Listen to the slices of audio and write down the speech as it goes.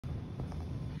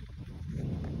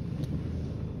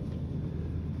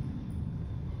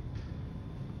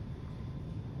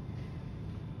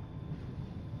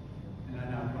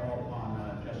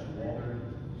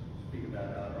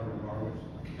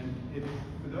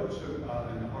those who in the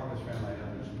Horowitz family, I know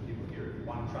there's some people here. If you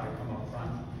want to try to come up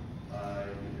front,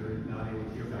 if you're not able to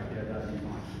hear back there, that'd be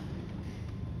fine.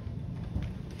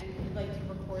 And if you'd like to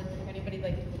record, if anybody'd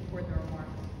like to record the remarks,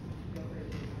 feel free.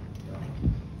 Thank you.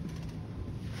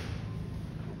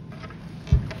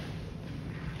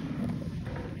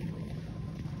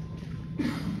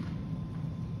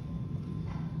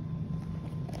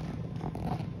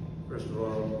 First of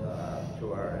all,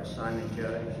 to our assignment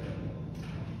judge,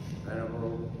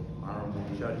 venerable, honorable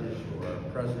judges who are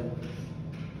present,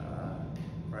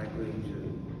 frankly, to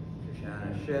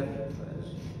Shoshana Schiff as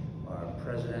our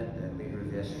president and leader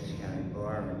of the Essex County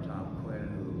Bar, and Tom Quinn,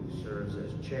 who serves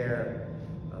as chair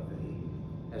of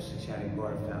the Essex County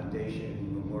Bar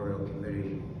Foundation Memorial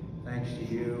Committee. Thanks to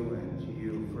you and to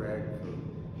you, Fred,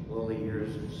 for all the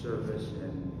years of service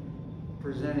and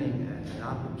presenting an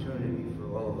opportunity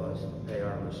for all of us to pay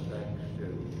our respects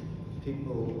to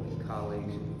people, and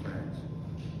colleagues, and friends.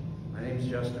 My name is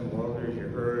Justin Walder. As you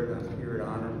heard, I'm here to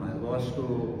honor my law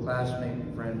school classmate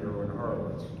and friend, Irwin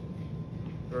Horowitz.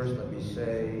 First, let me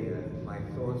say my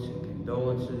thoughts and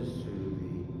condolences to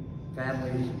the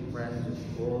families and friends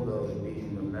of all those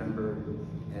being remembered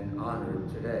and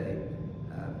honored today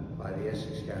by the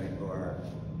Essex County Bar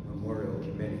Memorial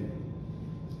Committee.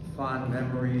 Fond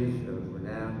memories of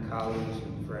renowned colleagues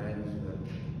and friends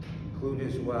include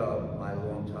as well my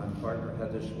longtime partner,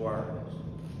 Heather Suarez.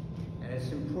 And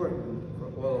it's important for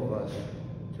all of us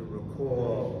to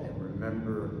recall and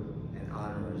remember and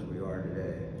honor as we are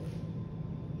today.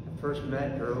 I first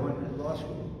met Irwin at law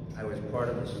school. I was part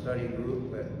of a study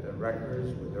group at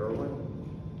Rutgers with Irwin,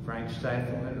 Frank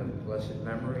Steifelman of blessed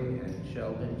memory, and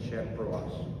Sheldon Shep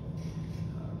Ross.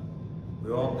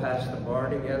 We all passed the bar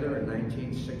together in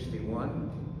 1961.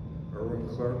 Irwin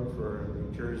clerked for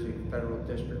New Jersey Federal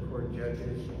District Court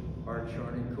judges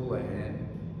Hartshorn and Coulihan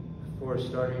before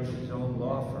starting his own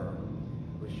law firm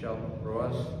with Sheldon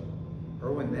Ross.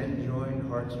 Irwin then joined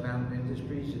Hart's Mountain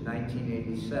Industries in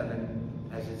 1987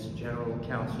 as its general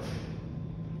counsel.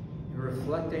 In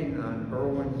reflecting on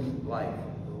Irwin's life,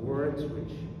 the words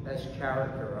which best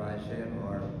characterize him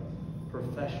are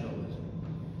professionalism,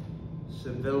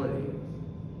 civility,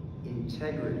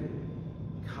 integrity,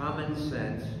 common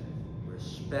sense,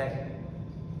 respect,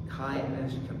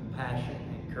 kindness, compassion,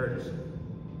 and courtesy.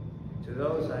 To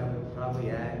those I would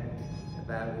probably add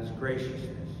about his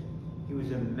graciousness. He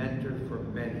was a mentor for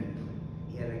many.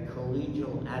 He had a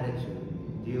collegial attitude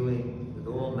in dealing with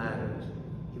all matters.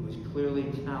 He was clearly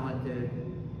talented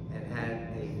and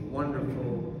had a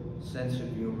wonderful sense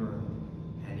of humor,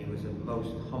 and he was a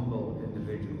most humble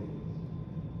individual.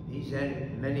 These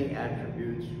many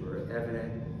attributes were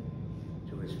evident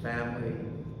to his family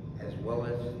as well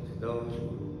as to those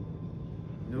who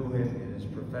knew him in his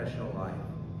professional life.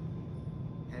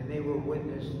 And they were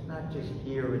witnessed not just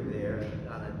here and there,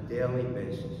 but on a daily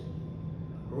basis.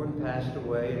 Irwin passed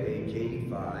away at age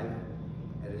 85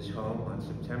 at his home on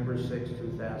September 6,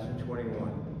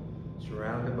 2021,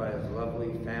 surrounded by his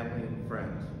lovely family and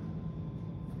friends.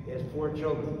 He has 4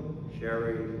 children,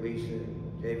 Sherry, Lisa,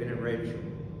 David, and Rachel.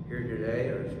 Here today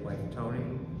are his wife,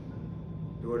 Tony,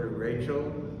 daughter,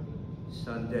 Rachel,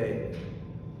 son, Dave.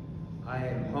 I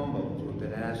am humbled to have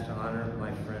been asked to honor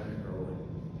my friend, Irwin.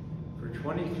 For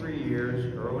 23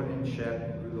 years, Irwin and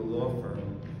Shep grew the law firm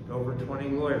to over 20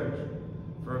 lawyers.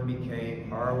 The firm became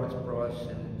Horowitz, Bross,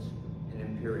 Simmons, and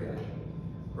Imperial.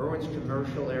 Irwin's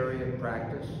commercial area of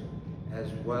practice as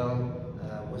well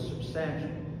was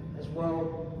substantial, as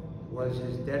well was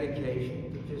his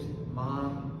dedication to just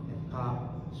mom and pop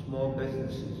small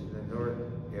businesses in the North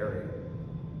area.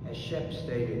 As Shep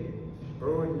stated,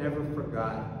 Irwin never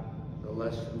forgot the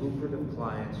less lucrative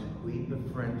clients who he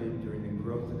befriended during the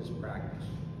growth of his practice.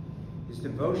 His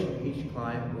devotion to each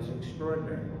client was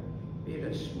extraordinary, be it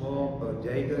a small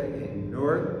bodega in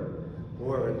Newark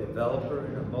or a developer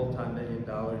in a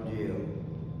multi-million-dollar deal.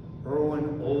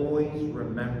 Irwin always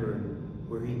remembered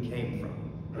where he came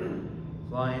from.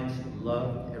 Clients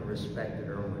loved and respected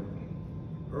Irwin.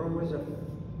 Irwin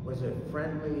was a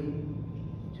friendly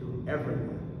to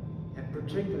everyone, and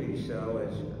particularly so,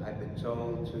 as I've been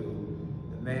told, to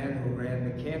the man who ran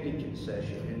the candy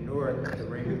concession in Newark at the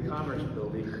Ring of Commerce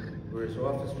building where his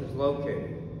office was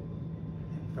located.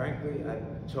 And frankly, I'm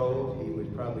told he was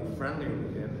probably friendlier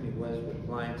with him than he was with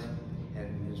clients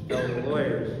and his fellow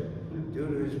lawyers due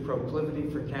to his proclivity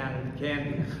for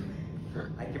candy.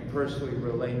 I can personally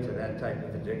relate to that type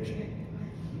of addiction.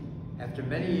 After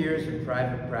many years in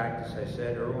private practice, I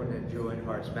said Irwin had joined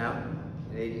Hart's Mountain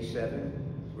in '87,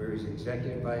 where he was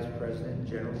Executive Vice President and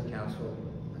General Counsel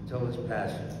until his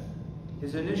passing.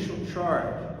 His initial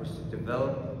charge was to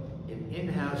develop an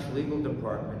in-house legal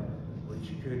department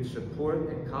which could support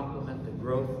and complement the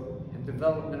growth and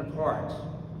development of Horowitz,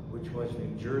 which was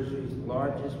New Jersey's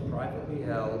largest privately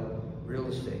held real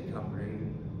estate company,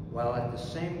 while at the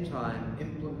same time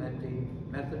implementing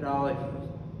methodologies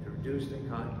to reduce the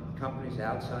company's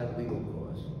outside legal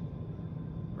costs.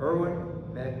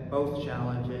 Irwin met both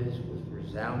challenges with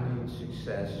resounding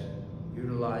success,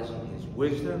 utilizing his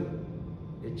wisdom,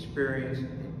 experience,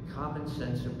 and common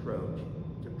sense approach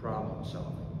to problem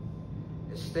solving.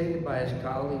 As stated by his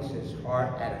colleagues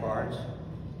at Horowitz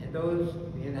and those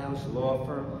in the in-house law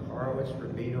firm of Horowitz,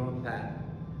 Rubino, and Patton,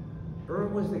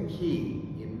 Irwin was the key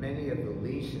in many of the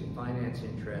lease and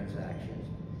financing transactions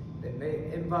that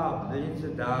may involve millions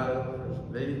of dollars,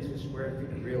 millions of square feet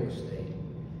of real estate,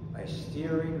 by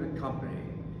steering the company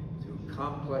through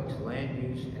complex land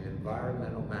use and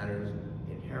environmental matters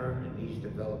inherent in these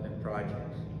development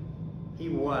projects. He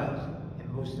was,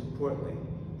 and most importantly,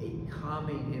 a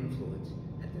calming influence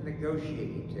at the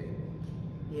negotiating table.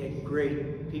 He had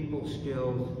great people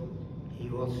skills. He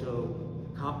also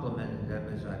complemented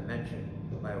them, as I mentioned,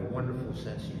 by a wonderful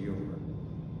sense of humor.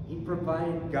 He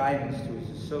provided guidance to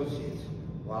his associates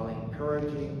while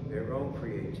encouraging their own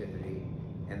creativity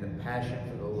and the passion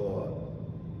for the law.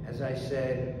 As I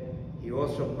said, he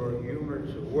also brought humor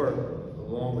to work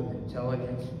along with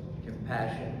intelligence,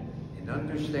 compassion, and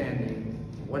understanding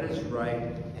what is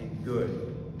right and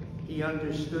good. He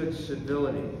understood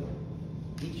civility.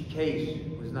 Each case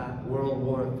was not World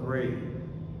War III.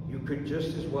 You could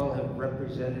just as well have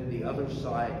represented the other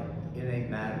side in a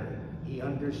matter. He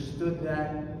understood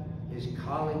that, his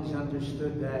colleagues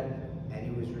understood that, and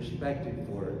he was respected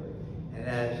for it. And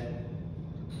as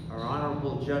our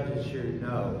honorable judges here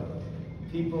know,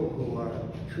 people who are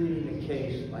treating a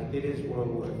case like it is World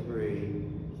War III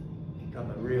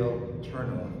become a real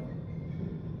turnoff.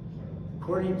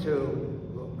 According to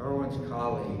Irwin's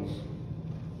colleagues,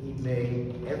 he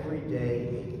made every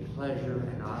day a pleasure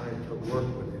and honor to work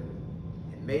with him,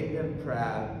 and made them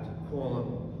proud to call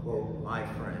him, quote, my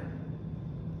friend.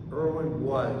 Irwin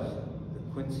was the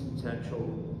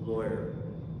quintessential lawyer.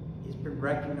 He's been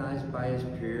recognized by his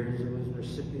peers and was a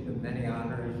recipient of many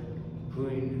honors,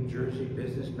 including New Jersey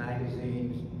Business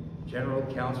Magazine's General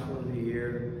Counsel of the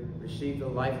Year, received a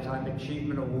Lifetime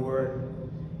Achievement Award,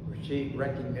 received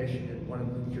recognition as one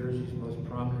of New Jersey's most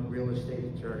prominent real estate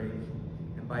attorneys,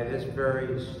 and by this very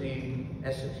esteemed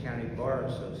Essex County Bar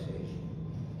Association.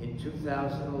 In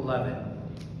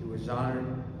 2011, he was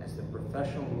honored as the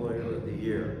Professional Lawyer of the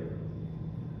Year.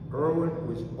 Irwin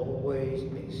was always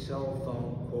a cell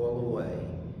phone call away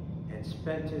and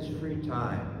spent his free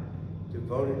time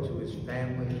devoted to his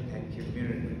family and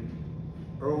community.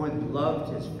 Irwin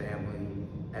loved his family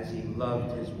as he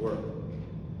loved his work.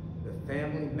 The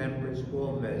family members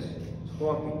will miss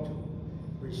talking to him,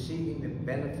 receiving the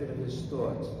benefit of his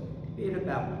thoughts, be it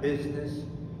about business,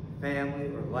 family,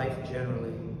 or life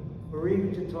generally, or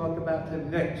even to talk about the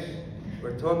Knicks,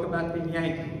 or talk about the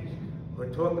Yankees, or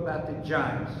talk about the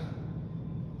Giants.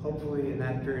 Hopefully in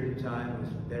that period of time, it was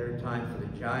a better time for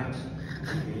the Giants.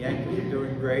 The Yankees are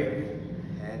doing great,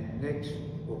 and Knicks,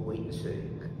 we'll wait and see.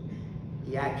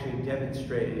 He actually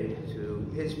demonstrated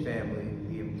to his family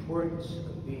the importance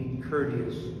of being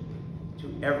courteous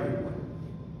to everyone.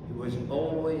 He was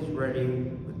always ready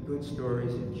with good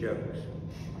stories and jokes.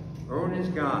 Irwin is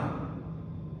gone,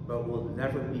 but will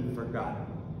never be forgotten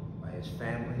by his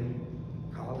family,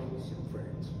 colleagues, and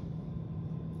friends.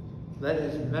 Let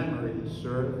his memory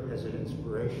serve as an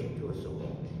inspiration to us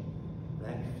all.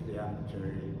 Thank you for the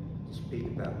opportunity to speak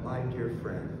about my dear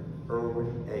friend,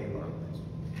 Irwin A.